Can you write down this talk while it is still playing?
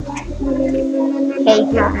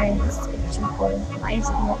Hey guys, it's your boy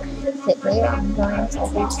Isaac. Today I'm going to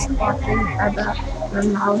be talking about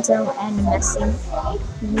Ronaldo and Messi.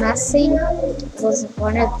 Messi was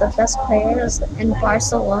one of the best players in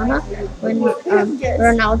Barcelona. When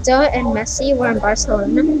Ronaldo and Messi were in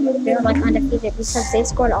Barcelona, they were like undefeated because they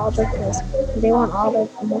scored all their goals. They won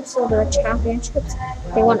most of their championships.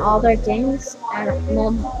 They won all their games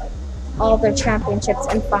and all their championships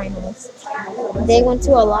and finals. They went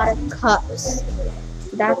to a lot of cups.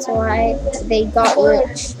 That's why they got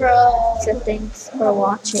rich. So thanks for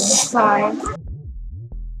watching. Bye.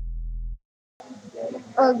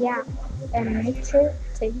 Oh yeah, and make sure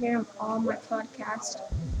to hear all my podcast.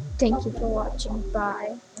 Thank you for watching.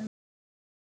 Bye.